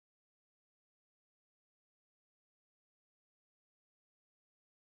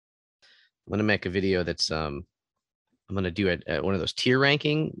gonna make a video that's I'm gonna do it at one of those tier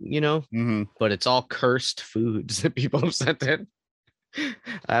ranking, Mhm. but it's all cursed foods that people have sent in.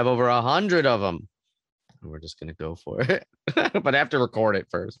 I have over 100 of them. We're just gonna go for it, but I have to record it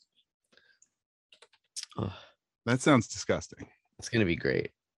first. Oh, That sounds disgusting. it's gonna be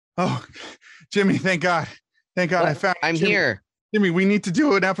great. Oh, Jimmy, thank God. Thank God I found I'm Jimmy. here. Jimmy, we need to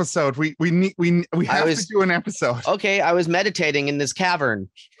do an episode. We have to do an episode. Okay, I was meditating in this cavern.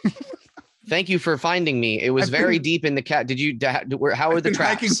 Thank you for finding me. It was very deep in the cat. Did you? How are the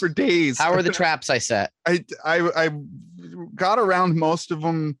traps? Hiking for days. How are the traps I set? I got around most of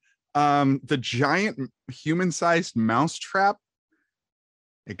them. The giant human-sized mouse trap.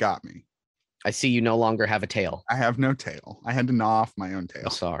 It got me. I see you no longer have a tail. I have no tail. I had to gnaw off my own tail.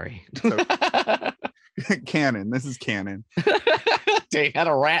 Sorry. So, canon. This is canon. They had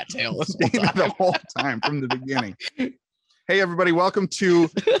a rat tail the whole time from the beginning. Hey everybody, welcome to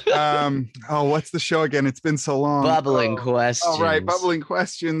what's the show again? It's been so long. Bubbling Questions. All right, Bubbling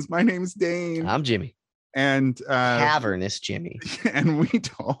Questions. My name's Dane. I'm Jimmy. And Cavernous Jimmy. And we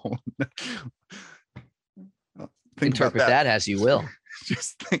don't interpret that as you will.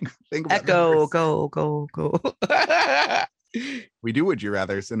 Just think about Echo, go. We do Would You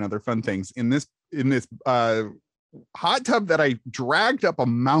Rathers and other fun things in this hot tub that I dragged up a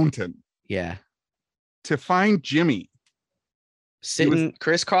mountain. Yeah. To find Jimmy. Sitting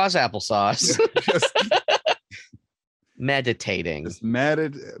crisscross applesauce. Just meditating. Just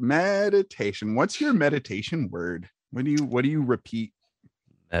meditation. What's your meditation word? What do you repeat?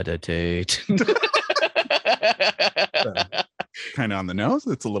 Meditate. Kind of on the nose.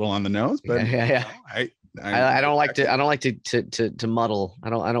 It's a little on the nose, but yeah. I don't like to muddle. I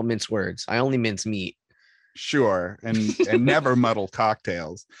don't mince words. I only mince meat. Sure, and never muddle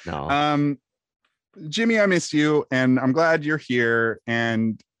cocktails. No. Jimmy, I missed you, and I'm glad you're here.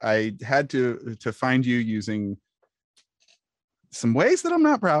 And I had to find you using some ways that I'm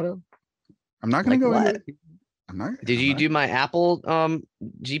not proud of. I'm not going to go into it. Did you do my Apple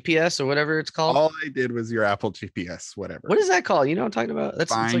GPS or whatever it's called? All I did was your Apple GPS, whatever. What is that called? You know what I'm talking about?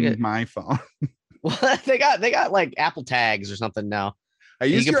 That's Find my phone. Well, they got like Apple tags or something now.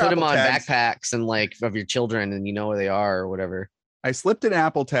 You can put them on backpacks and like of your children, and you know where they are or whatever. I slipped an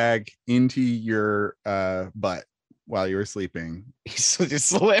Apple tag into your butt while you were sleeping. So just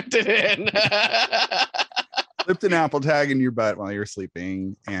slipped it in. Slipped an Apple tag in your butt while you were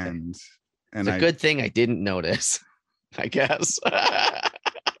sleeping, and it's a good thing I didn't notice, I guess.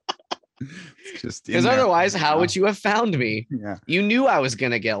 Just because otherwise, how would you have found me? Yeah, you knew I was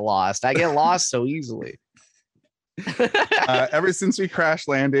gonna get lost. I get lost so easily. Ever since we crash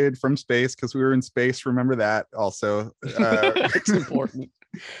landed from space, because we were in space, remember that also. It's important.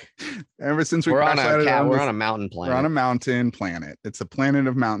 Ever since we we're on a mountain planet. We're on a mountain planet. It's a planet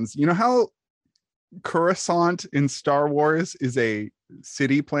of mountains. You know how Coruscant in Star Wars is a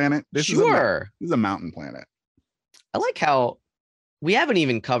city planet? This is a mountain planet. I like how we haven't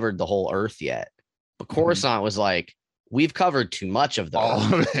even covered the whole Earth yet, but Coruscant was like, we've covered too much of all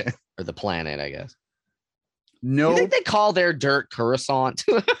of it, or the planet, I guess. No, you think they call their dirt Coruscant?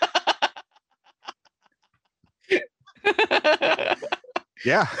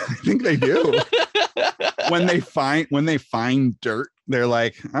 Yeah, I think they do. when they find dirt, they're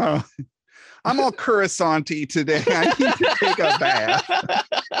like, oh, I'm all Coruscant-y today. I need to take a bath.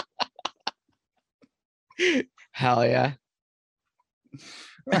 Hell yeah.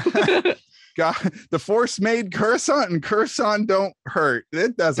 God, the Force made Coruscant, and Coruscant don't hurt.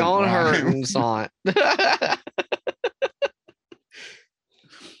 It doesn't hurt Coruscant.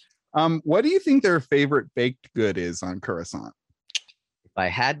 What do you think their favorite baked good is on Coruscant? If I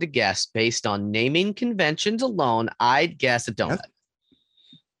had to guess based on naming conventions alone, I'd guess a donut.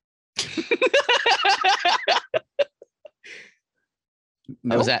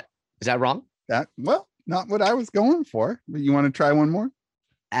 Nope. Is that wrong? Well, not what I was going for. But you want to try one more?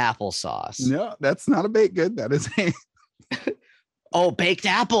 Applesauce. No, that's not a baked good. That is a baked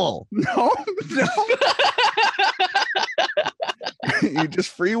apple. No. You're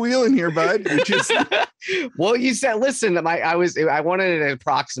just freewheeling here, bud. You're just well, you said listen, I wanted an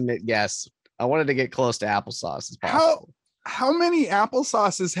approximate guess. I wanted to get close to applesauce as possible. How many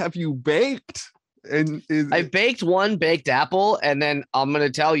applesauces have you baked? And I baked one baked apple, and then I'm gonna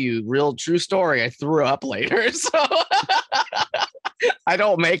tell you, real true story, I threw up later. So I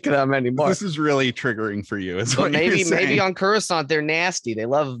don't make them anymore. This is really triggering for you. But maybe on Coruscant they're nasty. They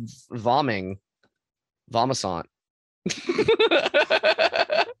love vomiting. Vomissant.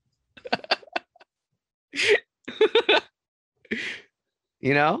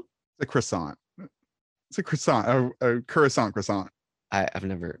 You know? It's a croissant. It's a croissant. A Coruscant croissant. I've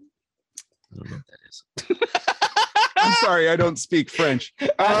never. I don't know what that is. I'm sorry, I don't speak French.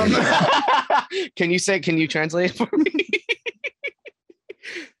 Can you translate it for me?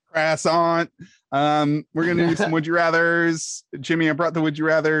 Croissant. We're gonna do some would you rathers. Jimmy, I brought the would you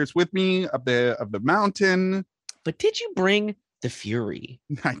rathers with me of the mountain. But did you bring the Fury?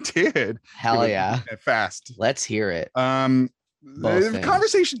 I did. Hell yeah. Fast. Let's hear it. The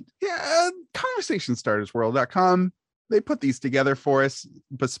conversation, conversationstartersworld.com. They put these together for us,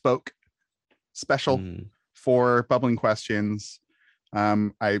 bespoke, special for bubbling questions.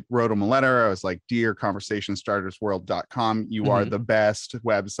 I wrote them a letter. I was like, dear conversationstartersworld.com, you are the best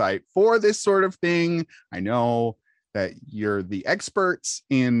website for this sort of thing. I know that you're the experts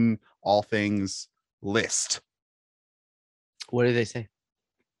in all things list. What did they say?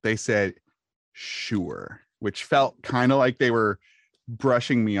 They said, sure, which felt kind of like they were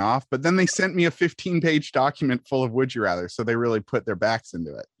brushing me off. But then they sent me a 15-page document full of would you rather. So they really put their backs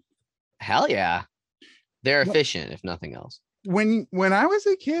into it. Hell yeah. They're efficient, if nothing else. When I was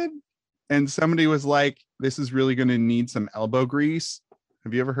a kid and somebody was like, this is really going to need some elbow grease.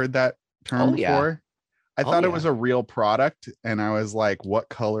 Have you ever heard that term before? I thought it was a real product. And I was like, what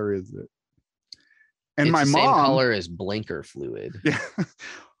color is it? And it's my the mom same color as blinker fluid. Yeah.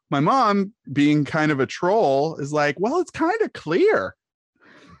 My mom, being kind of a troll, is like, well, it's kind of clear.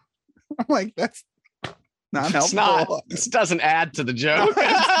 I'm like, that's not helpful. This doesn't add to the joke.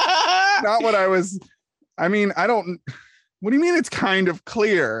 Not what I was. I mean, I don't. What do you mean it's kind of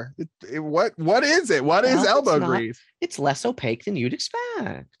clear? What is it? What is elbow grease? It's less opaque than you'd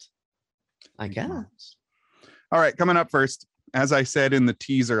expect, I guess. All right, coming up first, as I said in the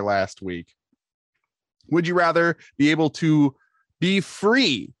teaser last week, would you rather be able to be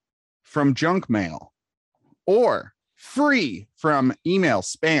free from junk mail or free from email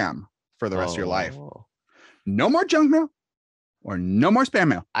spam for the rest of your life? No more junk mail or no more spam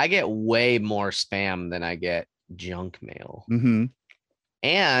mail. I get way more spam than I get junk mail. Mm-hmm.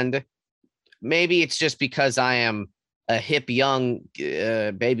 And maybe it's just because I am a hip young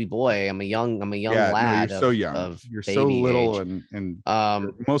baby boy. I'm a young lad. No, you're so young. You're so little age. and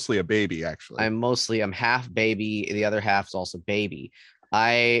you're mostly a baby, actually. I'm half baby. The other half is also baby.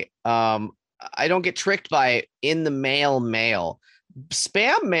 I don't get tricked by in the mail.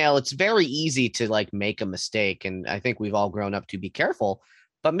 Spam mail, it's very easy to like make a mistake. And I think we've all grown up to be careful,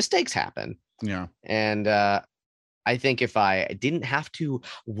 but mistakes happen. Yeah. And I think if I didn't have to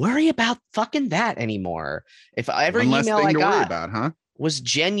worry about fucking that anymore, if every email I got was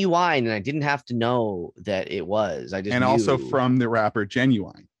genuine and I didn't have to know that it was, I just and knew. Also from the rapper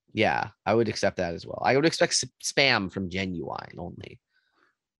Genuine. Yeah, I would accept that as well. I would expect spam from Genuine only,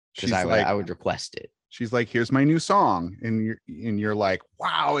 because I would request it. She's like, "Here's my new song," and you're like,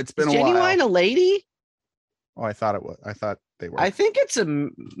 "Wow, it's been a while." Genuine a lady? Oh, I thought it was. I thought they were. I think it's a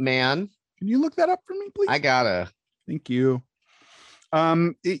man. Can you look that up for me, please? I gotta. Thank you.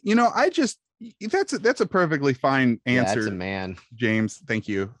 That's a perfectly fine answer. That's a man. James, thank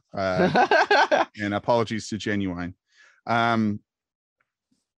you. And apologies to Genuine.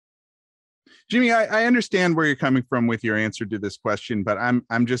 Jimmy, I understand where you're coming from with your answer to this question, but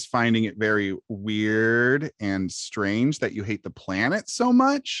I'm just finding it very weird and strange that you hate the planet so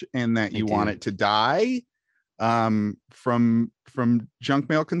much and that you want it to die from junk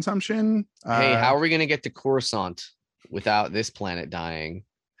mail consumption. Hey, how are we going to get to Coruscant without this planet dying?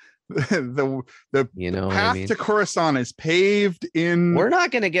 the path to Coruscant is paved in. We're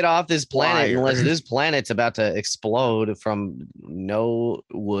not going to get off this planet unless this planet's about to explode from no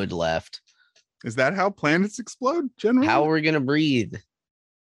wood left. Is that how planets explode generally? How are we going to breathe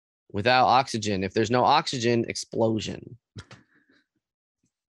without oxygen? If there's no oxygen, explosion.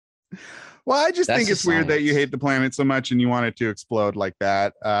 Well, I just think it's weird that you hate the planet so much and you want it to explode like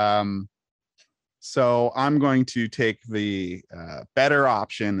that. So I'm going to take the better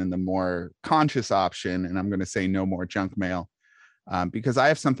option and the more conscious option, and I'm going to say no more junk mail. Because I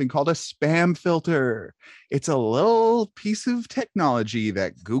have something called a spam filter. It's a little piece of technology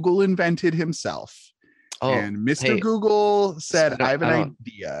that Google invented himself. Oh, and Mr. Google said, I have an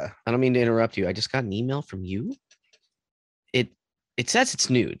idea. I don't mean to interrupt you. I just got an email from you. It says it's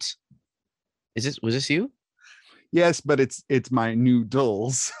nudes. Was this you? Yes, but it's my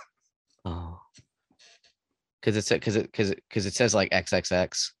noodles. Oh. Because it says like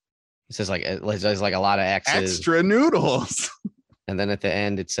XXX. It says like a lot of X's. Extra noodles. And then at the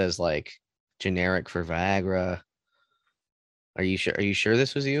end, it says like generic for Viagra. Are you sure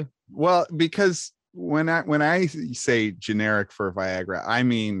this was you? Well, because when I say generic for Viagra, I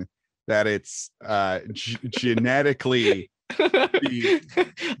mean that it's genetically.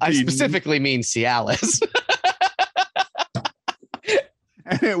 I specifically mean Cialis.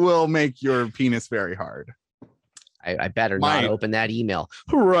 and it will make your penis very hard. I better My- not open that email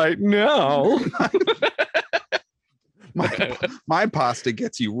right now. My pasta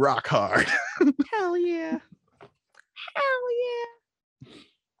gets you rock hard. Hell yeah. Hell yeah.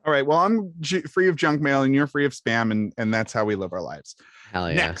 All right. Well, I'm free of junk mail and you're free of spam, and that's how we live our lives. Hell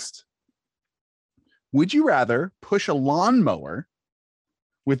yeah. Next, would you rather push a lawnmower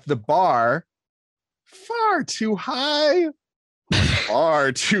with the bar far too high,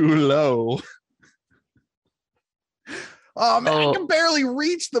 far too low? Oh man, I can barely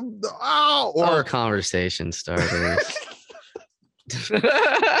reach the or conversation starters. This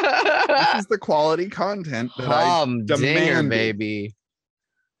is the quality content that I demanded. Baby.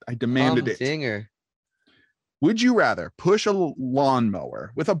 I demanded it. Dinger. Would you rather push a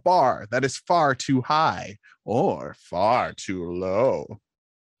lawnmower with a bar that is far too high or far too low?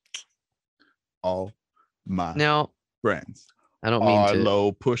 All my friends. I don't mean to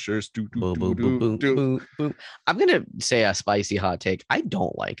low pushers. Boom, boom, boom, boom, boom, boom. I'm gonna say a spicy hot take. I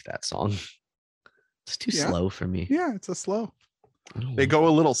don't like that song. It's too slow for me. Yeah, it's a slow. They go a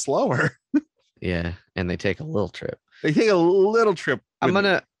little slower. Yeah, and they take a little trip. They take a little trip. I'm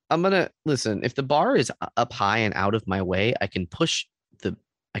gonna listen. If the bar is up high and out of my way, I can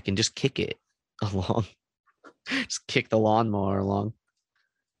just kick it along. Just kick the lawnmower along.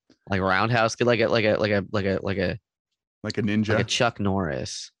 Like a roundhouse, like a ninja, like a Chuck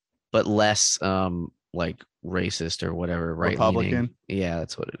Norris, but less like racist or whatever, right? Republican. Yeah,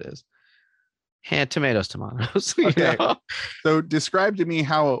 that's what it is. Tomatoes. Okay. So describe to me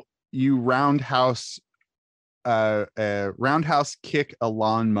how you roundhouse kick a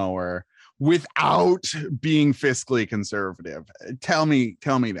lawnmower without being fiscally conservative. Tell me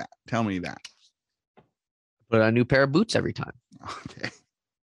that. Put on a new pair of boots every time. Okay.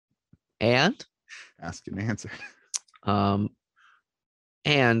 And ask and answer. And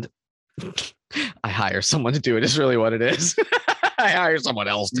I hire someone to do it. Is really what it is. I hire someone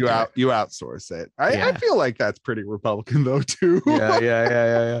else to you outsource it. I feel like that's pretty Republican though too.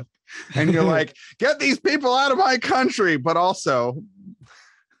 Yeah. And you're like, get these people out of my country, but also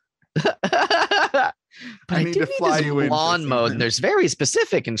I need to fly you in lawn mode. And there's very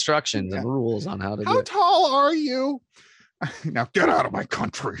specific instructions and rules on how to do it. How tall are you? Now get out of my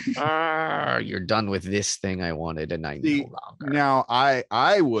country. You're done with this thing I wanted, and I no longer. Now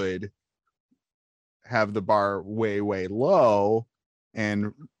I would have the bar way, way low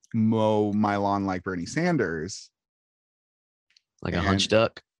and mow my lawn like Bernie Sanders. Like a hunch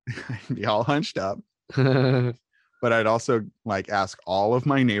duck. Be all hunched up. But I'd also like ask all of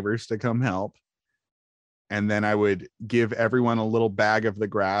my neighbors to come help. And then I would give everyone a little bag of the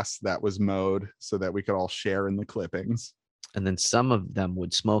grass that was mowed so that we could all share in the clippings. And then some of them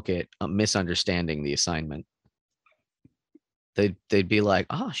would smoke it, misunderstanding the assignment. They'd be like,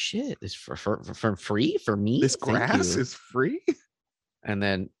 "Oh shit, this for free for me. This grass is free." And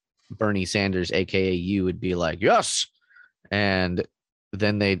then Bernie Sanders, aka you, would be like, "Yes," and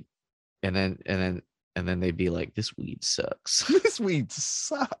then they'd be like, "This weed sucks. This weed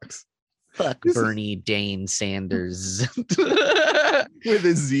sucks." Fuck Bernie Dane Sanders with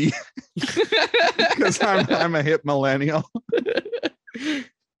a Z, because I'm a hip millennial.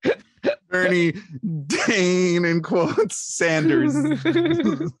 Bernie Dane in quotes Sanders.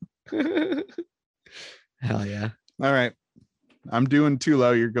 Hell yeah! All right, I'm doing too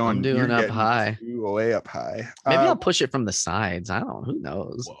low. You're doing up high. Way up high. Maybe I'll push it from the sides. I don't know. Who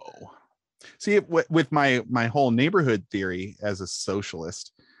knows? Whoa. See, with my whole neighborhood theory as a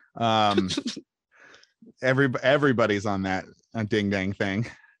socialist. Everybody's on that ding dang thing.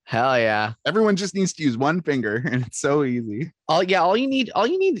 Hell yeah. Everyone just needs to use one finger and it's so easy. All you need,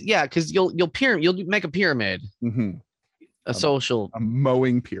 because you'll make a pyramid. Mm-hmm. A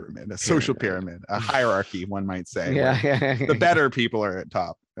mowing pyramid, a social pyramid, a hierarchy, one might say. Yeah. The better people are at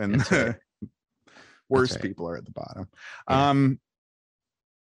top and the worse people are at the bottom. Yeah.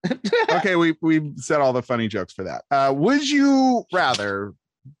 Okay, we said all the funny jokes for that. Would you rather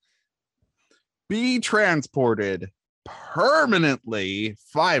be transported permanently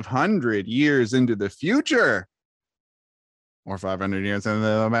 500 years into the future or 500 years into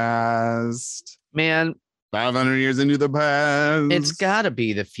the past? Man, 500 years into the past. It's gotta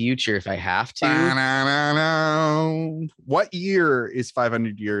be the future if I have to. What year is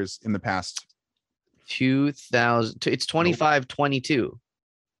 500 years in the past? 2000. It's 2522.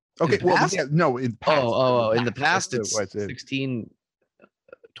 Okay, well, yeah, no, in the past. In the past it's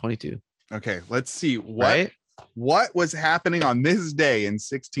 1622. Okay, let's see what was happening on this day in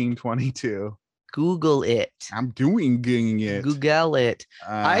 1622. Google it. I'm doing it. Google it.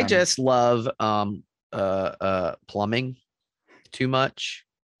 I just love plumbing too much.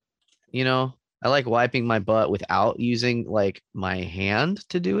 You know, I like wiping my butt without using like my hand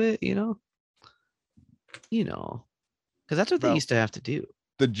to do it, you know, because that's what they Well, used to have to do.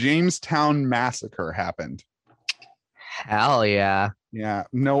 the Jamestown massacre happened. Hell yeah. Yeah,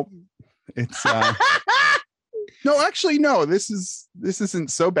 nope. It's no, actually, no. This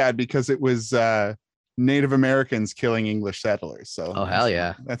isn't so bad because it was Native Americans killing English settlers. So Oh, hell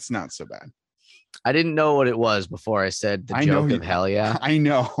yeah. that's not so bad. I didn't know what it was before I said the I know joke you, of hell yeah I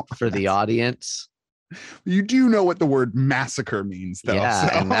know. for the audience. You do know what the word massacre means, though. Yeah,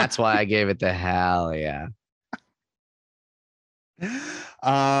 So. and that's why I gave it the hell yeah.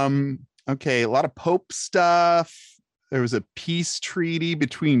 Okay, a lot of Pope stuff. There was a peace treaty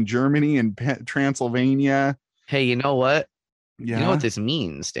between Germany and Transylvania. Hey, you know what? Yeah. You know what this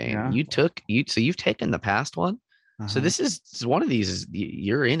means, Dane? Yeah. So you've taken the past one. So Uh-huh. this is one of these is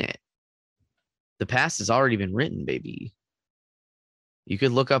you're in it. The past has already been written, baby. You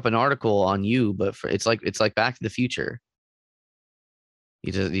could look up an article on you, but it's like Back to the Future.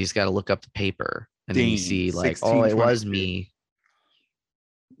 You just got to look up the paper, and then you Dane, see like, oh, it was 1622. me.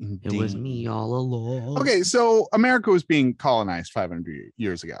 It was Dane. me all along. Okay, so America was being colonized 500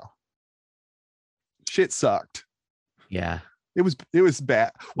 years ago. Shit sucked. Yeah. It was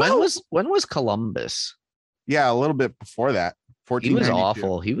bad. When was Columbus? Yeah, a little bit before that. He was 1492.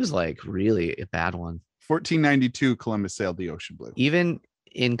 awful. He was like really a bad one. 1492, Columbus sailed the ocean blue. Even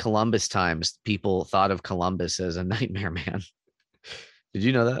in Columbus times, people thought of Columbus as a nightmare man. Did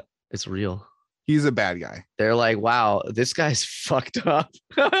you know that? It's real. He's a bad guy. They're like, wow, this guy's fucked up.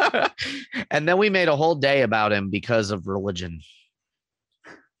 And then we made a whole day about him because of religion.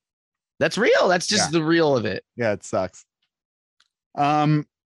 That's real. That's just the real of it. Yeah, it sucks.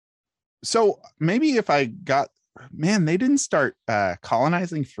 So maybe if I got, man, they didn't start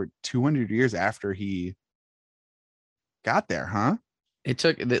colonizing for 200 years after he got there, huh? It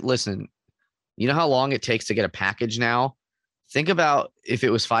took, listen, you know how long it takes to get a package now? Think about if it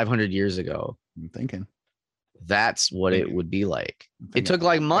was 500 years ago. I'm thinking. That's what it would be like. It took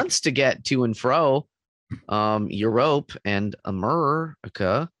like months to get to and fro Europe and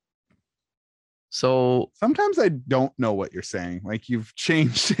America. So sometimes I don't know what you're saying. Like you've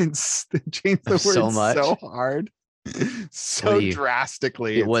changed changed the word so much, so hard, so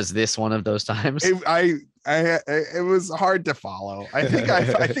drastically. It was this one of those times. It was hard to follow. I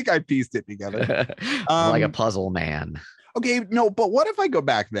think I pieced it together. Like a puzzle, man. Okay, no, but what if I go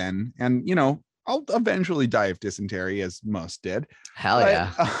back then and I'll eventually die of dysentery as most did. Hell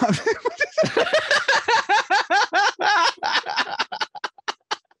yeah.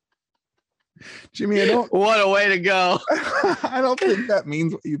 Jimmy, I don't. What a way to go. I don't think that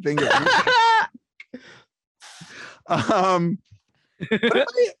means what you think it means.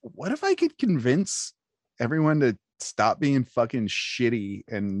 What if I could convince everyone to stop being fucking shitty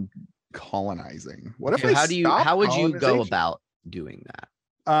and colonizing? What if how would you go about doing that?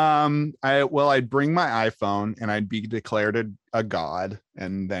 I'd bring my iPhone and I'd be declared a god,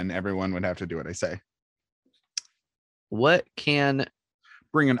 and then everyone would have to do what I say. What can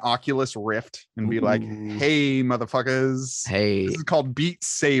bring an Oculus Rift and be like, hey, motherfuckers. Hey, this is called Beat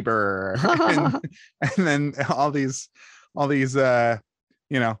Saber. and then all these ancient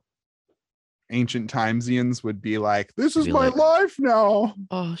timesians would be like, this is my life now.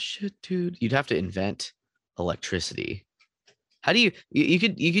 Oh shit, dude. You'd have to invent electricity. How do you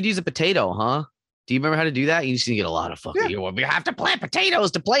could use a potato, huh? Do you remember how to do that? You just need to get a lot of fucking. Yeah. We have to plant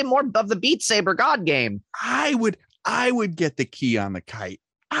potatoes to play more of the Beat Saber God game. I would get the key on the kite.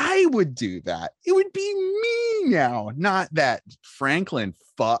 I would do that. It would be me now, not that Franklin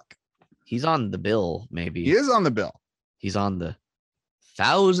fuck. He's on the bill, maybe. He is on the bill. He's on the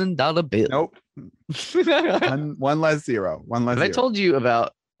 $1,000 bill. Nope. one less zero. One less. Have I told you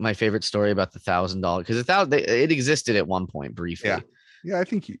about my favorite story about the $1,000? Because it existed at one point briefly. Yeah. I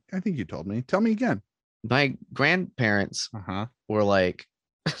think you told me. Tell me again. My grandparents were like,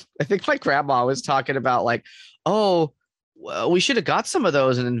 I think my grandma was talking about like, oh, well, we should have got some of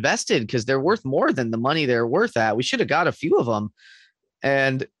those and invested because they're worth more than the money they're worth at. We should have got a few of them.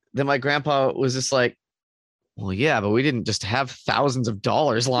 And then my grandpa was just like, well, yeah, but we didn't just have thousands of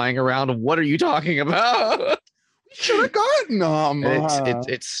dollars lying around. What are you talking about? We should have gotten them.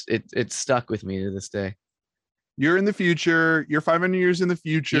 It's stuck with me to this day. You're in the future. You're 500 years in the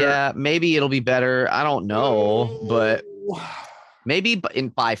future. Yeah, maybe it'll be better. I don't know, but maybe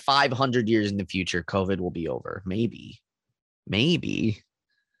by 500 years in the future, COVID will be over. Maybe.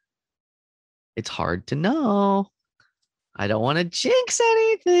 It's hard to know. I don't want to jinx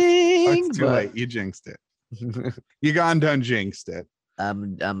anything. It's too late. You jinxed it. You gone done jinxed it.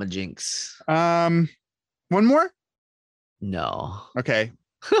 I'm a jinx. One more? No. Okay.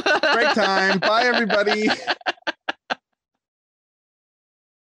 Break time. Bye, everybody.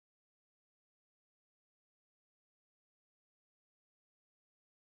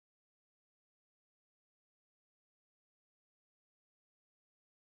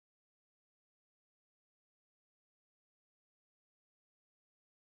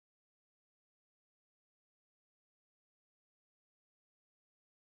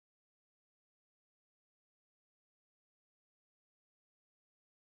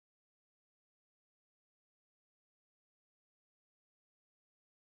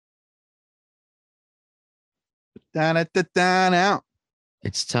 Out.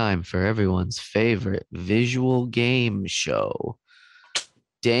 It's time for everyone's favorite visual game show.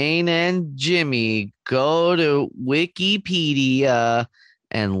 Dane and Jimmy go to Wikipedia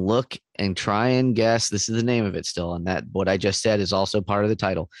and look and try and guess. This is the name of it still. And that what I just said is also part of the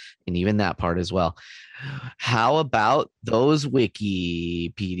title, and even that part as well. How about those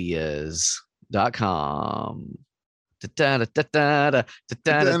Wikipedias.com?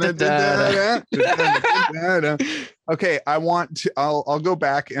 Okay, I want to. I'll go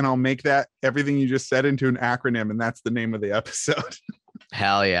back and I'll make that everything you just said into an acronym, and that's the name of the episode.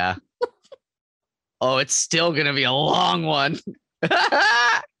 Hell yeah. Oh, it's still gonna be a long one.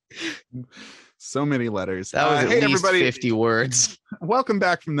 So many letters. That was at least everybody, 50 words. Welcome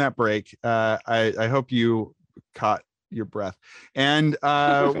back from that break. I hope you caught your breath. And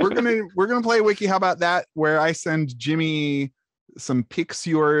we're gonna play Wiki. How about that? Where I send Jimmy some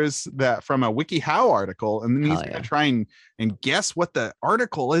pictures that from a WikiHow article, and then he's gonna try and guess what the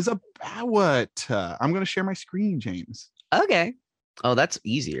article is about. I'm gonna share my screen, James. Okay. Oh, that's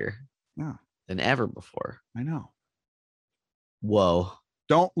easier. Yeah. Than ever before. I know. Whoa.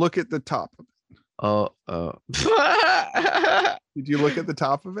 Don't look at the top of it. Oh. Did you look at the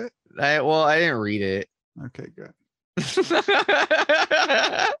top of it? I didn't read it. Okay, good.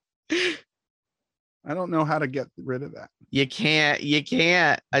 I don't know how to get rid of that. You can't.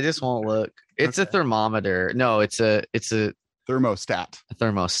 I just won't look. It's okay. A thermometer. No, it's a thermostat. A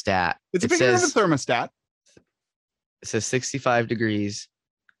thermostat. It's a picture of a thermostat. It says 65 degrees.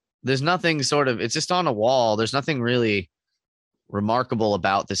 There's nothing it's just on a wall. There's nothing really remarkable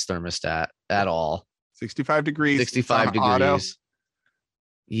about this thermostat at all. 65 degrees. 65 degrees. Auto.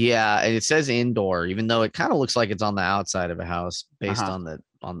 Yeah, and it says indoor, even though it kind of looks like it's on the outside of a house based on the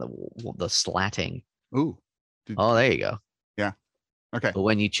slatting. Ooh. There you go. Yeah. Okay. But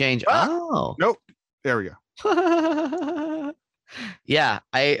when you change, nope. There we go. Yeah,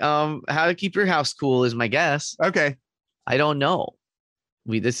 how to keep your house cool is my guess. Okay. I don't know.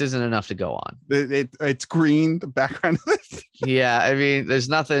 This isn't enough to go on. It's green, the background of this. Yeah, I mean, there's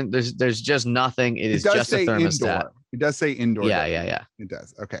nothing. There's just nothing. It is just a thermostat. Indoor. It does say indoor. Yeah. It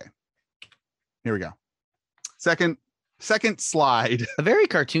does. Okay. Here we go. Second slide. A very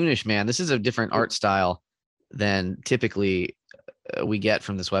cartoonish, man. This is a different art style than typically we get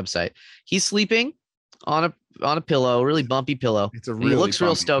from this website. He's sleeping on a pillow, really bumpy pillow. It's he looks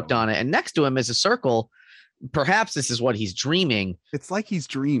real stoked on it. And next to him is a circle. Perhaps this is what he's dreaming. It's like he's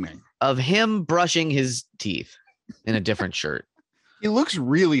dreaming of him brushing his teeth in a different shirt. He looks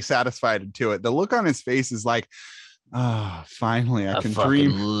really satisfied to it. The look on his face is like, oh, finally, I can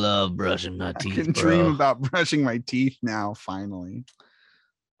dream. Love brushing my teeth. I can dream about brushing my teeth now. Finally,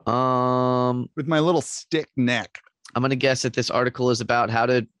 with my little stick neck. I'm gonna guess that this article is about how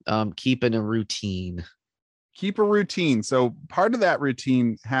to keep in a routine. Keep a routine. So part of that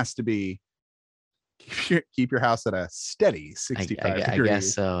routine has to be keep your house at a steady 65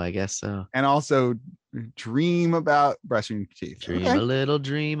 degrees. I guess so. And also dream about brushing your teeth. Dream a little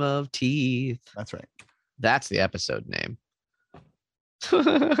dream of teeth. That's right. That's the episode name.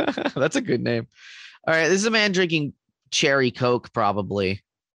 That's a good name. All right. This is a man drinking cherry Coke, probably.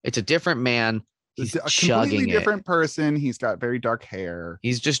 It's a different man. He's a completely different person. He's got very dark hair.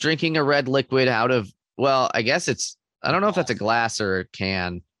 He's just drinking a red liquid out of, I guess I don't know if that's a glass or a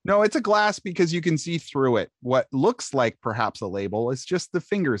can. No, it's a glass because you can see through it. What looks like perhaps a label is just the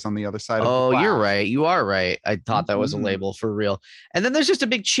fingers on the other side of the glass. You're right. You are right. I thought that was a label for real. And then there's just a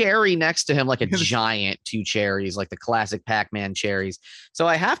big cherry next to him, like a giant 2 cherries, like the classic Pac-Man cherries. So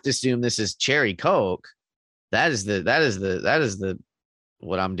I have to assume this is cherry Coke. That is the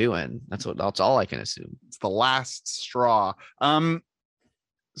what I'm doing. That's all I can assume. It's the last straw.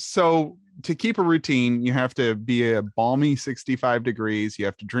 So to keep a routine, you have to be a balmy 65 degrees. You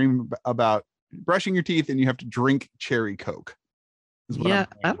have to dream about brushing your teeth, and you have to drink cherry Coke. Yeah,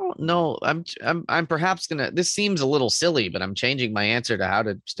 I don't know. I'm perhaps gonna. This seems a little silly, but I'm changing my answer to how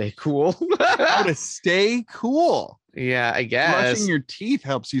to stay cool. How to stay cool? Yeah, I guess brushing your teeth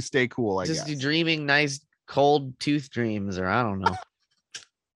helps you stay cool. I guess dreaming nice cold tooth dreams, or I don't know.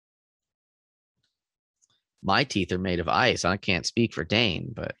 My teeth are made of ice. I can't speak for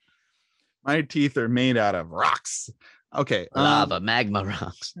Dane, but My teeth are made out of rocks. Okay. lava, magma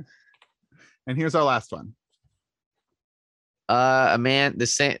rocks. And here's our last one. A man, the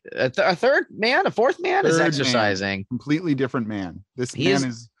same, a third man, a fourth man is Third man. exercising. Completely different man. This He man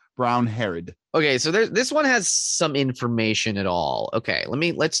is brown haired. Okay, so this one has some information at all. Okay,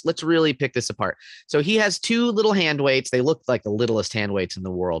 let's really pick this apart. So he has two little hand weights. They look like the littlest hand weights in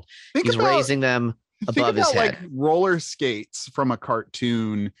the world. He's raising them above his head. Like roller skates from a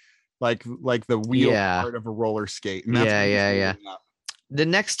cartoon, like the wheel part of a roller skate. And that's yeah. The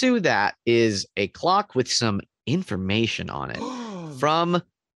next to that is a clock with some information on it from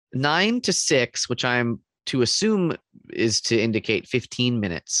 9 to 6, which I'm to assume is to indicate 15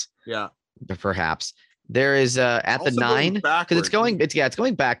 minutes. Yeah. Perhaps there is at the 9 because it's going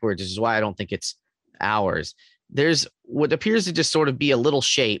backwards, which is why I don't think it's hours. There's what appears to just sort of be a little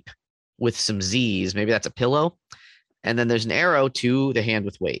shape with some Z's. Maybe that's a pillow. And then there's an arrow to the hand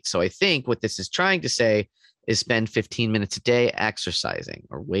with weight. So I think what this is trying to say is spend 15 minutes a day exercising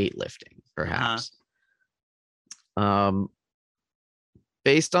or weightlifting, perhaps.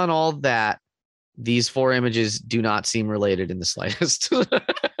 Based on all that, these 4 images do not seem related in the slightest.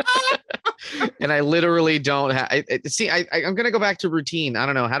 And I literally don't have. I'm gonna go back to routine. I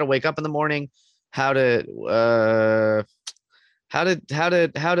don't know how to wake up in the morning, how to.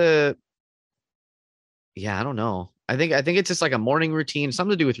 Yeah, I don't know. I think it's just like a morning routine,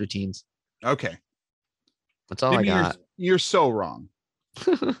 something to do with routines. Okay, that's all I got. You're so wrong.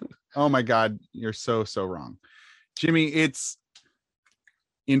 Oh my God, you're so wrong, Jimmy. It's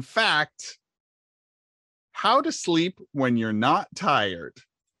in fact how to sleep when you're not tired.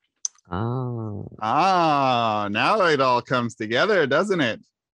 Oh. Now it all comes together, doesn't it?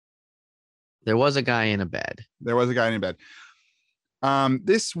 There was a guy in a bed.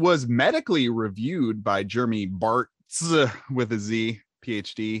 This was medically reviewed by Jeremy Bartz with a Z,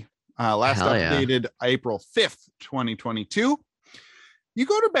 PhD. Last updated April 5th, 2022. You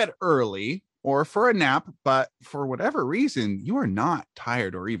go to bed early or for a nap, but for whatever reason, you are not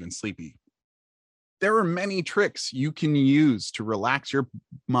tired or even sleepy. There are many tricks you can use to relax your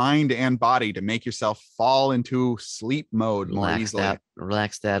mind and body to make yourself fall into sleep mode more easily.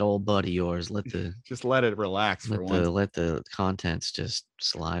 Relax that old butt of yours. Just let it relax for once. Let the contents just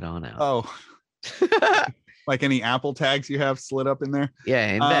slide on out. Oh, like any Apple tags you have slid up in there?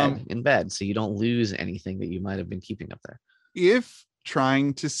 Yeah, in bed, so you don't lose anything that you might have been keeping up there. If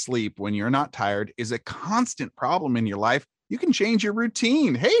trying to sleep when you're not tired is a constant problem in your life, you can change your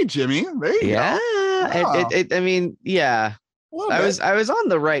routine. Hey, Jimmy, there you go. I mean, yeah. I was on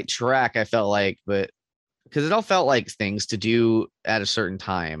the right track, I felt like, but because it all felt like things to do at a certain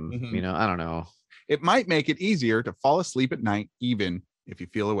time. Mm-hmm. I don't know. It might make it easier to fall asleep at night, even if you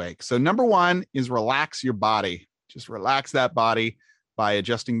feel awake. So number 1 is relax your body. Just relax that body by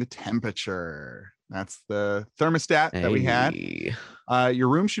adjusting the temperature. That's the thermostat that we had. Your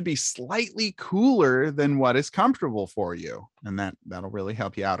room should be slightly cooler than what is comfortable for you. And that'll really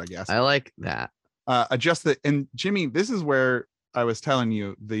help you out, I guess. I like that. Adjust the, and Jimmy, this is where I was telling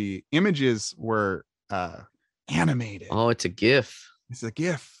you the images were animated. Oh, it's a GIF. It's a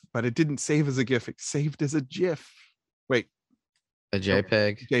GIF, but it didn't save as a GIF. It saved as a GIF. Wait. A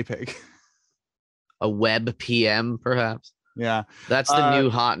JPEG. JPEG. A web PM, perhaps. Yeah. That's the new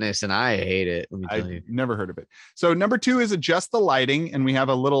hotness, and I hate it. Let me tell you. Never heard of it. So number 2 is adjust the lighting, and we have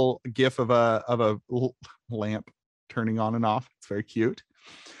a little GIF of a lamp turning on and off. It's very cute.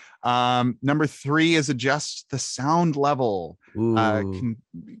 Number 3 is adjust the sound level.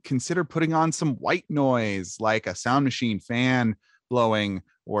 Consider putting on some white noise, like a sound machine, fan blowing,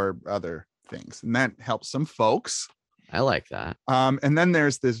 or other things, and that helps some folks. I like that. And then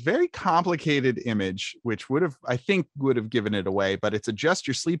there's this very complicated image, which would have given it away, but it's adjust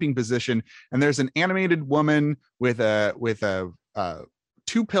your sleeping position. And there's an animated woman with a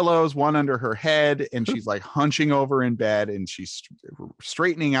 2 pillows, one under her head, and she's like hunching over in bed, and she's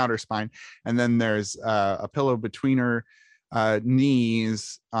straightening out her spine. And then there's a pillow between her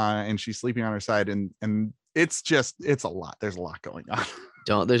knees, and she's sleeping on her side. And it's a lot. There's a lot going on.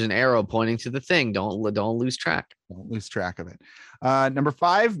 There's an arrow pointing to the thing. Don't lose track. Don't lose track of it. Number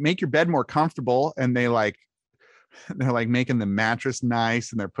 5, make your bed more comfortable. And they're like making the mattress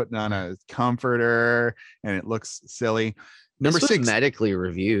nice, and they're putting on a comforter, and it looks silly. Number 6, medically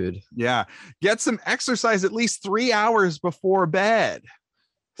reviewed. Yeah. Get some exercise at least 3 hours before bed.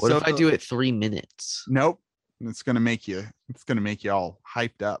 What if I do it 3 minutes? Nope. It's going to make you all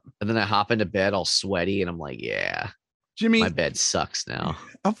hyped up. And then I hop into bed all sweaty, and I'm like, yeah. Jimmy, my bed sucks now.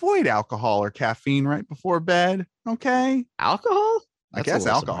 Avoid alcohol or caffeine right before bed. Okay. Alcohol? I guess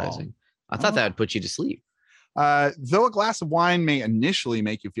alcohol. Surprising. I thought that would put you to sleep. Though a glass of wine may initially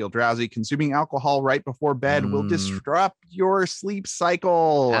make you feel drowsy, consuming alcohol right before bed will disrupt your sleep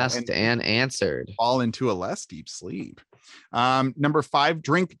cycle Asked and answered. fall into a less deep sleep. Number 5,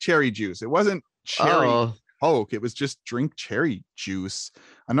 drink cherry juice. It wasn't cherry Coke. It was just drink cherry juice.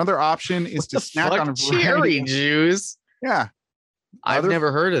 Another option is to snack on a cherry juice. Yeah. I've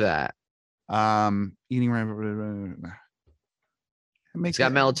never heard of that. Eating it's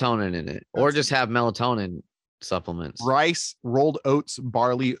got melatonin in it, or just have melatonin supplements. Rice, rolled oats,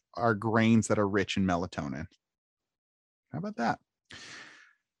 barley are grains that are rich in melatonin. How about that?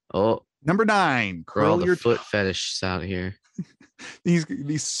 Oh, number 9, curl your foot fetish out here.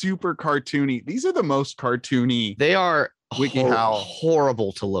 These super cartoony. These are the most cartoony. They are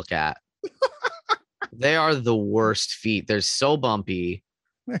horrible to look at. They are the worst feet. They're so bumpy.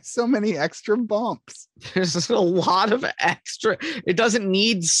 There's so many extra bumps. There's a lot of extra. It doesn't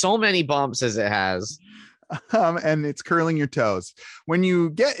need so many bumps as it has. And it's curling your toes. When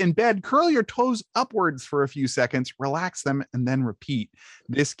you get in bed, curl your toes upwards for a few seconds, relax them, and then repeat.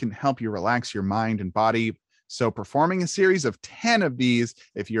 This can help you relax your mind and body. So performing a series of 10 of these,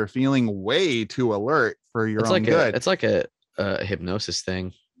 if you're feeling way too alert for your own good. It's like a hypnosis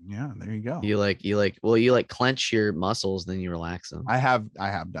thing. Yeah, there you go. You clench your muscles, then you relax them. I have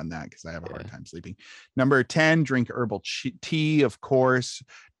done that because I have a hard time sleeping. Number 10, drink herbal tea, of course.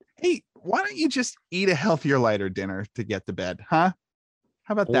 Hey, why don't you just eat a healthier, lighter dinner to get to bed, huh?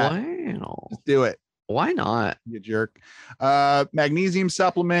 How about that? Wow. Just do it. Why not? You jerk. Magnesium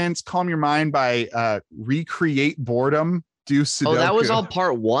supplements, calm your mind by recreate boredom, do Sudoku. Oh, that was all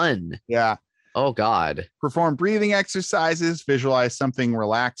part 1. Yeah. Oh, God. Perform breathing exercises, visualize something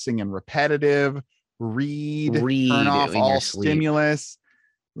relaxing and repetitive, read turn off all stimulus,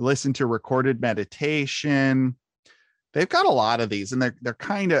 listen to recorded meditation. They've got a lot of these, and they're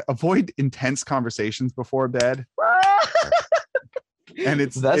kind of avoid intense conversations before bed. And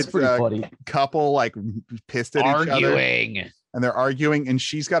that's pretty funny. Couple like pissed at each other. And they're arguing, and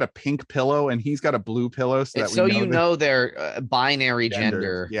she's got a pink pillow and he's got a blue pillow. So their binary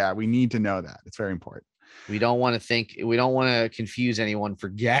gender. Yeah, we need to know that. It's very important. We don't want to confuse anyone for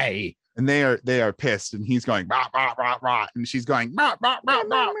gay. And they are pissed, and he's going rah, rah, rah, rah, and she's going rah, rah, rah,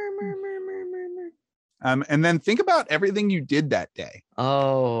 rah. And then think about everything you did that day.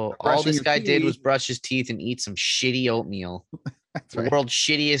 Oh, all this guy did was brush his teeth and eat some shitty oatmeal. That's right. The world's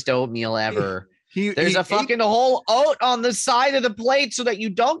shittiest oatmeal ever. There's a fucking whole oat on the side of the plate so that you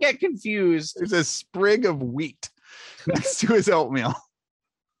don't get confused. There's a sprig of wheat next to his oatmeal.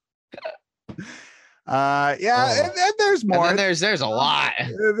 And there's more. And then there's a lot.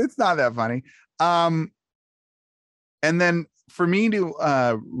 It's not that funny. And then for me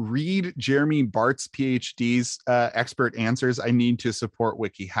to read Jeremy Bart's PhD's expert answers, I need to support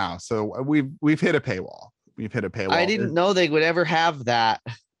WikiHow. So we've hit a paywall. I didn't know they would ever have that.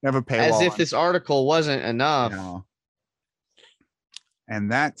 Have a paywall. As if this article wasn't enough. No.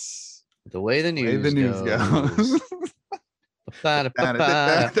 And that's the way the news goes.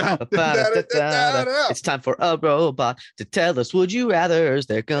 It's time for a robot to tell us would you rathers.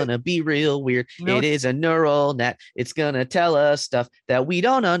 They're gonna be real weird. It is a neural net. It's gonna tell us stuff that we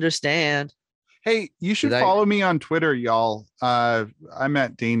don't understand. Hey, you should follow me on Twitter, y'all. I'm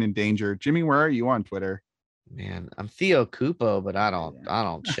at Dane in Danger. Jimmy, where are you on Twitter? Man, I'm Theo Cupo, but I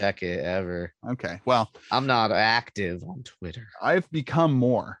don't check it ever. Okay, well, I'm not active on Twitter. I've become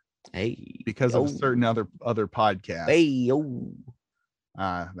more. Hey, because of certain other podcasts.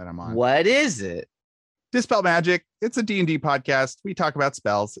 That I'm on. What is it? Dispel Magic. It's a D&D podcast. We talk about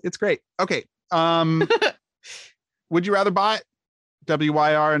spells. It's great. Okay. Would you rather bot?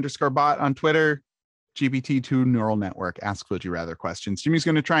 WYR_bot on Twitter. GPT-2 neural network asks would you rather questions. Jimmy's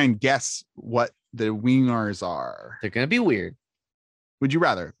going to try and guess what the wingers are. They're going to be weird. Would you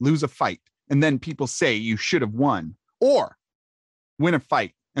rather lose a fight and then people say you should have won, or win a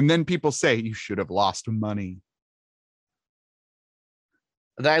fight and then people say you should have lost money?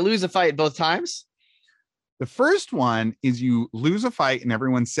 Did I lose a fight both times? The first one is you lose a fight and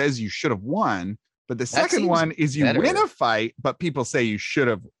everyone says you should have won. But the second one is you win a fight, but people say you should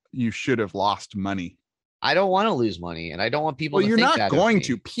have lost money. I don't want to lose money, and I don't want people to think that. Well, you're not going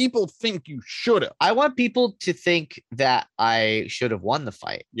to. People think you should have. I want people to think that I should have won the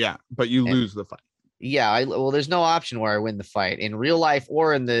fight. Yeah, but you lose the fight. Yeah, well, there's no option where I win the fight in real life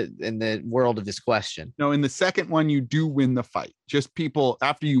or in the world of this question. No, in the second one, you do win the fight. Just people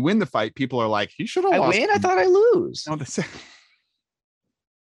after you win the fight, people are like, "He should have lost." I win. I thought I lose. No, the second.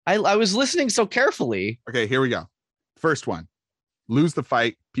 I was listening so carefully. Okay, here we go. First one, lose the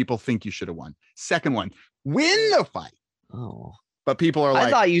fight. People think you should have won. Second one, win the fight. Oh, but people are I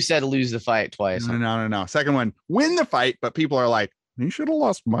like, thought you said lose the fight twice. no. Second one, win the fight, but people are like, you should have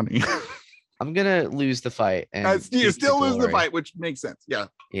lost money. I'm gonna lose the fight and You still lose the glory. fight, which makes sense. Yeah.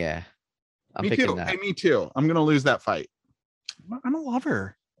 Yeah. I'm Me picking too. that. Hey, me too. I'm gonna lose that fight. I'm a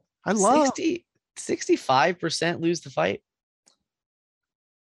lover. I love 65% lose the fight.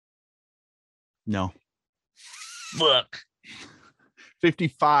 no. Fuck.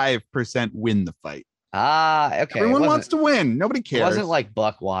 55% win the fight. Okay. Everyone wants to win. Nobody It cares. wasn't like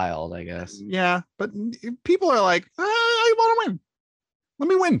Buck Wild, I guess. Yeah, but people are like, I want to win. Let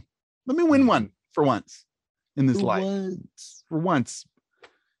me win. Let me win one for once in this life. For once,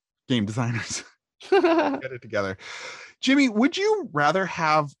 game designers. Get it together. Jimmy, would you rather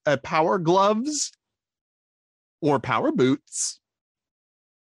have a power gloves or power boots?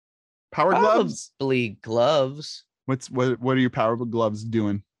 Power gloves? Probably gloves. What are your power gloves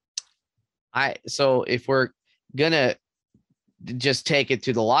doing? So if we're gonna just take it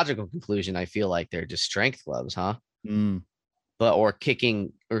to the logical conclusion, I feel like they're just strength gloves, huh? But or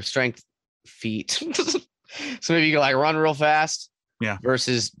kicking or strength feet. So maybe you go like run real fast. Yeah.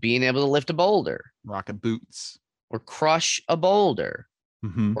 Versus being able to lift a boulder. Rocket boots. Or crush a boulder.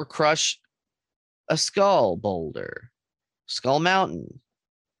 Or crush a skull boulder. Skull Mountain.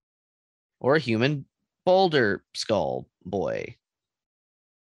 Or a human boulder skull boy.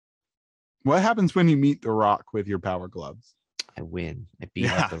 What happens when you meet The Rock with your power gloves? I win. I beat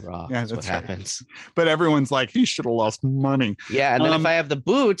up The Rock. Yeah, that's what right. happens. But everyone's like, he should have lost money. Yeah, and then if I have the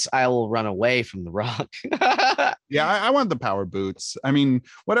boots, I will run away from The Rock. Yeah, I want the power boots. I mean,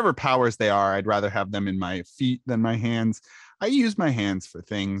 whatever powers they are, I'd rather have them in my feet than my hands. I use my hands for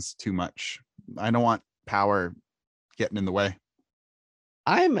things too much. I don't want power getting in the way.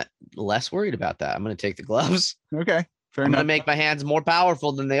 I'm less worried about that. I'm going to take the gloves. Okay, fair I'm enough. going to make my hands more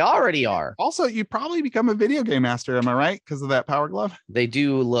powerful than they already are. Also, you probably become a video game master. Am I right? Because of that power glove? They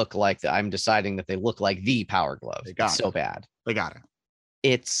do look like I'm deciding that they look like the power gloves. It's so bad. They got it.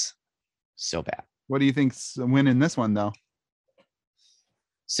 It's so bad. What do you think's winning this one, though?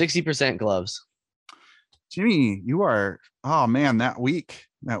 60% gloves. Jimmy, you are, oh man, that week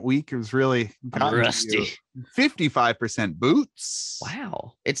was really rusty. 55% boots.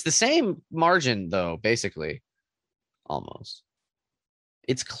 Wow. It's the same margin though, basically. Almost.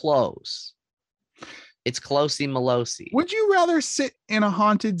 It's close. It's closey malosey. Would you rather sit in a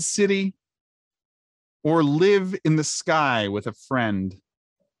haunted city or live in the sky with a friend?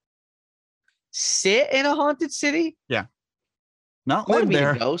 Sit in a haunted city? Yeah. Not I live be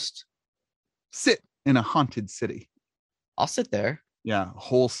there. A ghost. Sit in a haunted city. I'll sit there. Yeah,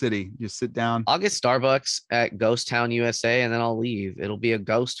 whole city. Just sit down. I'll get Starbucks at Ghost Town, USA, and then I'll leave. It'll be a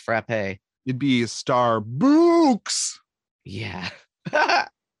ghost frappe. It'd be a Starbucks. Yeah.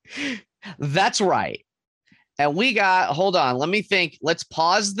 That's right. And we got, hold on, let me think. Let's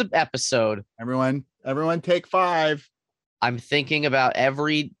pause the episode. Everyone take 5. I'm thinking about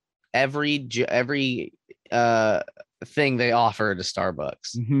every thing they offer to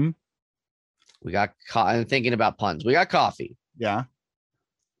Starbucks. Mm-hmm. We got, I'm thinking about puns. We got coffee. Yeah.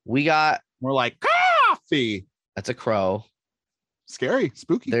 We got more like coffee. That's a crow. Scary,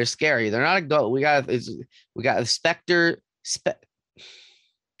 spooky. They're scary. They're not a goat. We got a specter.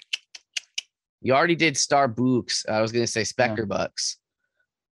 You already did Starbucks. I was gonna say Spectre Bucks,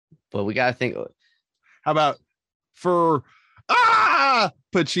 but we gotta think. How about for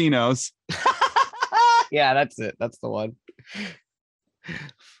Pacino's? Yeah, that's it. That's the one.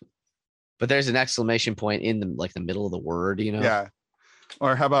 But there's an exclamation point in the middle of the word, you know? Yeah.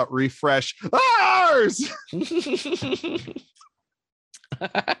 Or how about refresh? Ours!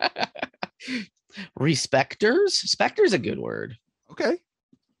 Respecters? Specter's a good word. Okay.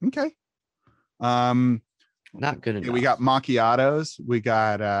 Not good enough. We got macchiatos. We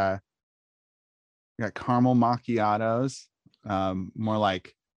got caramel macchiatos. More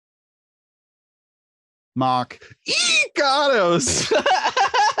like mock-egatos.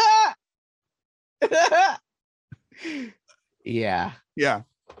 Yeah,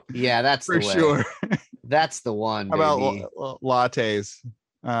 that's for the way. Sure. That's the one. How about lattes?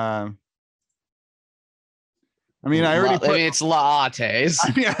 I mean, it's lattes.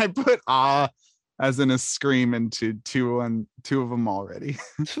 I mean, I put as in a scream into two of them already.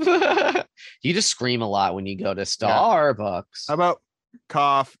 You just scream a lot when you go to Starbucks. How about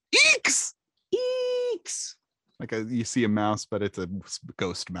cough? Eeks. Like you see a mouse, but it's a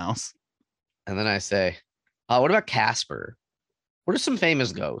ghost mouse. And then I say, what about Casper? What are some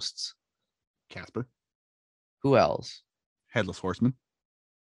famous ghosts? Casper. Who else? Headless Horseman.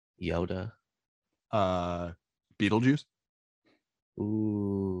 Yoda. Beetlejuice.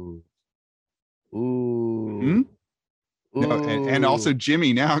 Ooh. No, and also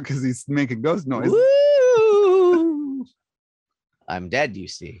Jimmy now because he's making ghost noise. Woo! I'm dead, you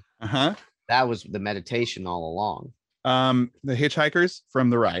see. Uh-huh. That was the meditation all along. The hitchhikers from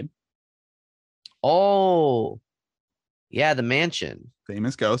the ride. Oh, yeah, the mansion.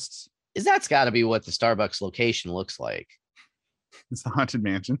 Famous ghosts. That's got to be what the Starbucks location looks like. It's the haunted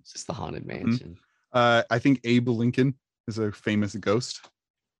mansion. It's just the haunted mansion. I think Abe Lincoln is a famous ghost.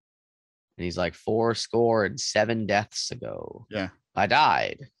 And he's like 7 deaths ago. Yeah. I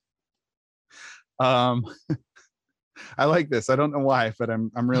died. I like this. I don't know why, but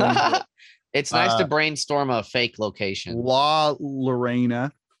I'm really into it. It's nice to brainstorm a fake location. La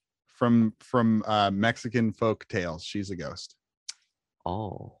Lorena from Mexican folk tales. She's a ghost.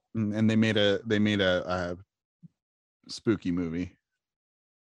 Oh. And they made a spooky movie.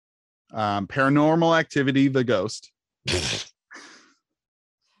 Paranormal Activity, The Ghost. The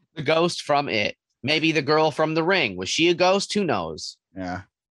ghost from It. Maybe the girl from The Ring. Was she a ghost? Who knows? Yeah,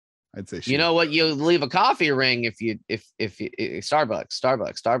 I'd say you know what? You leave a coffee ring if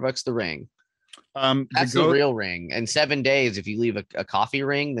Starbucks The Ring. That's the real ring. And 7 days, if you leave a coffee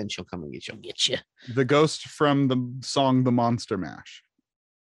ring, then she'll come and get you. The ghost from the song The Monster Mash.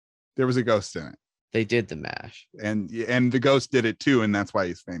 There was a ghost in it. They did the mash, and the ghost did it too, and that's why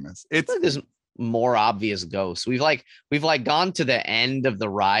he's famous. It's like there's more obvious ghosts. We've gone to the end of the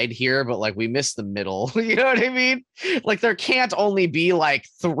ride here, but like we missed the middle. You know what I mean? Like there can't only be like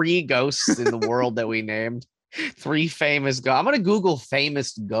 3 ghosts in the world that we named. 3 famous ghosts. I'm gonna Google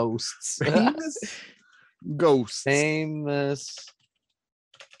famous ghosts. Famous ghosts. Famous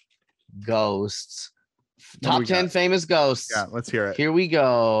ghosts. Top 10 famous ghosts. Yeah, let's hear it. Here we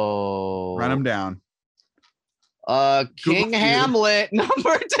go. Run them down. King Hamlet,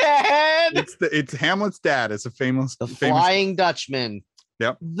 number 10. It's Hamlet's dad. It's a famous. Flying Dutchman.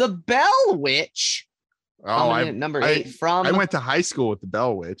 Yep. The Bell Witch. Oh, number 8 from. I went to high school with the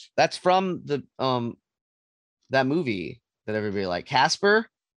Bell Witch. That's from the that movie that everybody liked. Casper.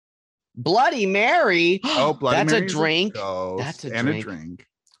 Bloody Mary. Oh, Bloody Mary. That's a drink. That's a drink.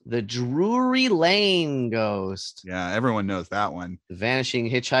 The Drury Lane Ghost. Yeah, everyone knows that one. The Vanishing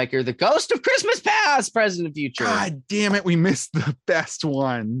Hitchhiker. The Ghost of Christmas Past, Present, and Future. God damn it, we missed the best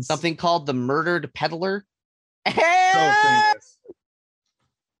ones. Something called The Murdered Peddler. So famous.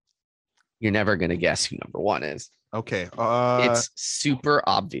 You're never gonna guess who number 1 is. Okay. It's super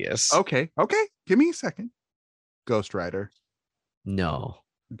obvious. Okay. Give me a second. Ghost Rider. No.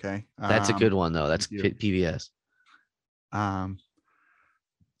 Okay. That's a good one though. That's PBS.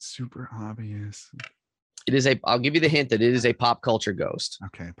 Super obvious. It is I'll give you the hint that it is a pop culture ghost.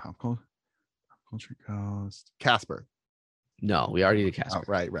 Okay, pop culture ghost. Casper. No, we already did Casper.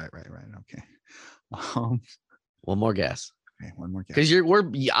 Oh, right. Okay. One more guess. Okay, one more guess. Because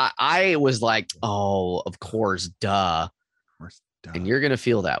I was like, oh, of course, duh. Of course, duh. And you're gonna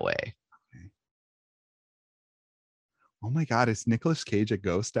feel that way. Okay. Oh my God, is Nicolas Cage a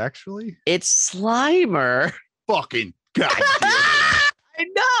ghost actually? It's Slimer. Fucking God. I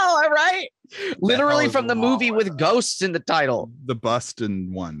know, right? Literally from the movie with ghosts in the title. The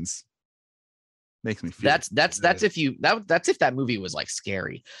Bustin' ones. Makes me feel that's if that movie was like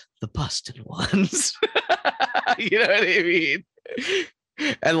scary. The Bustin' ones. You know what I mean?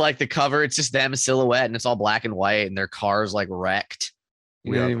 And like the cover, it's just them silhouette and it's all black and white and their car's like wrecked.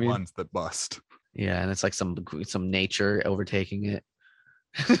 We are the ones that bust. Yeah, and it's like some nature overtaking it.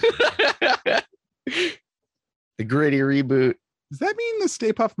 The Gritty reboot. Does that mean the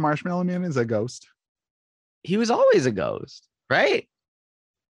Stay Puft Marshmallow Man is a ghost? He was always a ghost, right?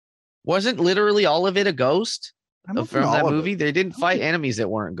 Wasn't literally all of it a ghost from that movie? They didn't fight enemies that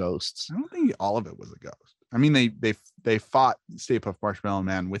weren't ghosts. I don't think all of it was a ghost. I mean, they fought Stay Puft Marshmallow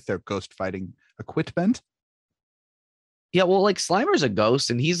Man with their ghost fighting equipment. Yeah, well, like Slimer's a ghost,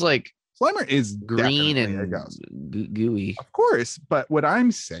 and he's like Slimer is green and a ghost. Gooey. Of course, but what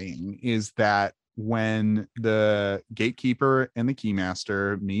I'm saying is that when the gatekeeper and the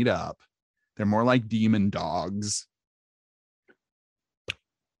keymaster meet up, they're more like demon dogs.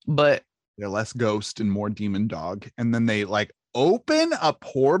 But they're less ghost and more demon dog. And then they like open a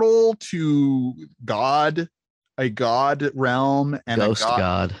portal to a god realm and ghost a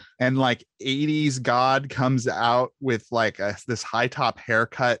god. And like 80s god comes out with like this high top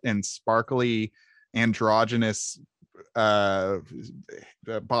haircut and sparkly androgynous body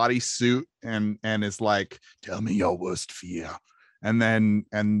suit and is like, tell me your worst fear. And then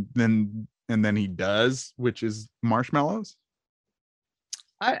he does, which is marshmallows.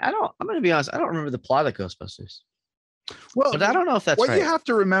 I'm gonna be honest, I don't remember the plot of Ghostbusters. Well, But I don't know if that's what right. you have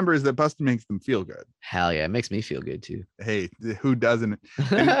to remember is that busted makes them feel good. Hell yeah, it makes me feel good too. Hey, who doesn't?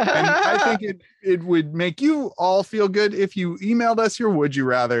 And I think it would make you all feel good if you emailed us your would you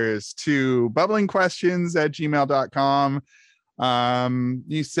rathers to bubblingquestions@gmail.com.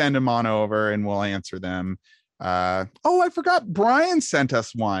 You send them on over and we'll answer them. I forgot Brian sent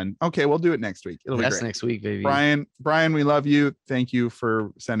us one. Okay, we'll do it next week. It'll be That's great. next week, baby. Brian, we love you. Thank you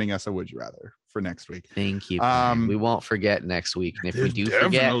for sending us a would you rather for next week. Thank you. Brian. We won't forget next week. And if we do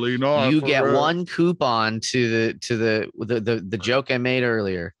forget, not you get one coupon to the joke I made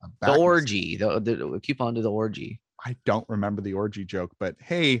earlier. The orgy. The coupon to the orgy. I don't remember the orgy joke, but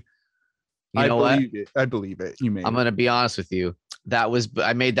hey, you know what? I believe it. You made I'm gonna be honest with you.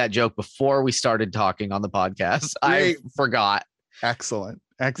 I made that joke before we started talking on the podcast. Great. I forgot. Excellent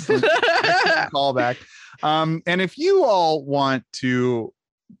callback. And if you all want to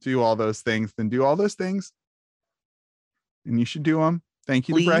do all those things, then do all those things. And you should do them. Thank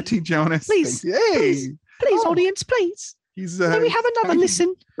you to Brad T. Jonas. Please. Please, Audience, please. He's maybe have another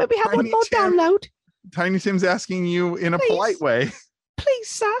listen. Maybe have one more download. Tiny Tim's asking you in a polite way. Please,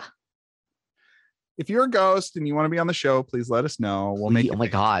 sir. If you're a ghost and you want to be on the show, please let us know. We'll make. Oh my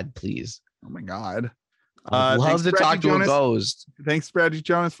God, please. Oh my God. I'd love to talk to a ghost. Thanks, Brad T.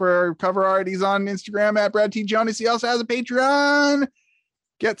 Jonas, for our cover art. He's on Instagram at Brad T. Jonas. He also has a Patreon.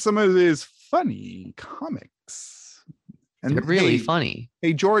 Get some of his funny comics. And they're really funny.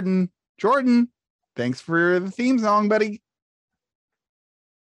 Hey, Jordan, thanks for the theme song, buddy.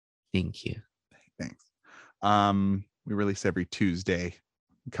 Thank you. Thanks. We release every Tuesday,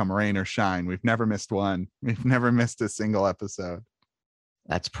 come rain or shine. We've never missed one. We've never missed a single episode.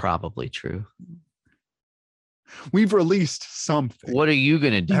 That's probably true. We've released something. What are you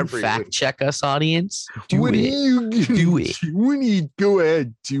gonna do? Fact week. Check us, audience? Do it. Go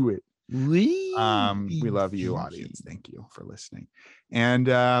ahead, do it. We love you, audience. Thank you for listening. And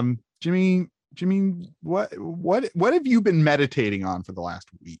Jimmy, what have you been meditating on for the last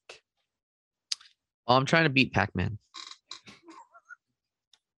week? I'm trying to beat Pac-Man.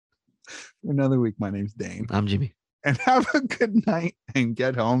 For another week, my name's Dane. I'm Jimmy. And have a good night and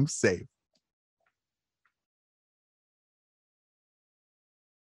get home safe.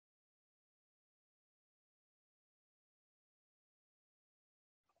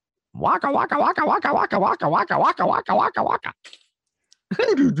 Waka waka waka waka waka waka waka waka waka waka waka.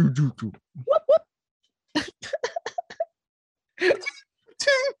 Whoop whoop.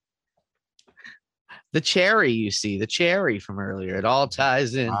 The cherry, you see, the cherry from earlier. It all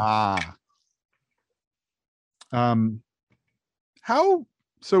ties in. How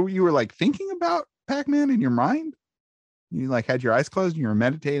so you were like thinking about Pac-Man in your mind? You like had your eyes closed and you were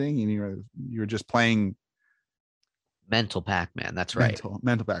meditating and you were just playing mental Pac-Man. That's right.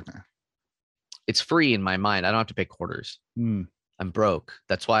 Mental Pac-Man. It's free in my mind. I don't have to pay quarters. I'm broke.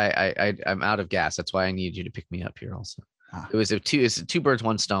 That's why I'm out of gas. That's why I need you to pick me up here also. It's two birds,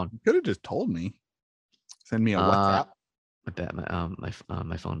 one stone. You could have just told me. Send me a WhatsApp. I bet my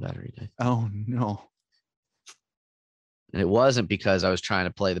phone battery died. Oh no. And it wasn't because I was trying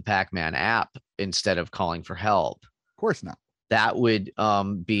to play the Pac-Man app instead of calling for help. Of course not. That would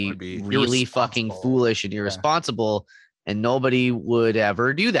be really fucking foolish and irresponsible, and nobody would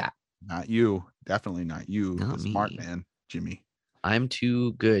ever do that. Not you. Definitely not you. Not the smart man, Jimmy. I'm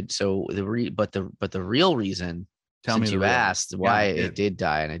too good. So the real reason, since you asked why it did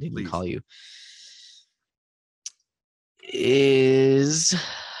die and I didn't call you, is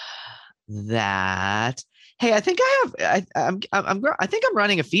that hey, I think I'm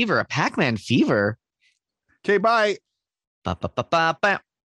running a fever, a Pac-Man fever. Okay, bye. Ba, ba, ba, ba, ba.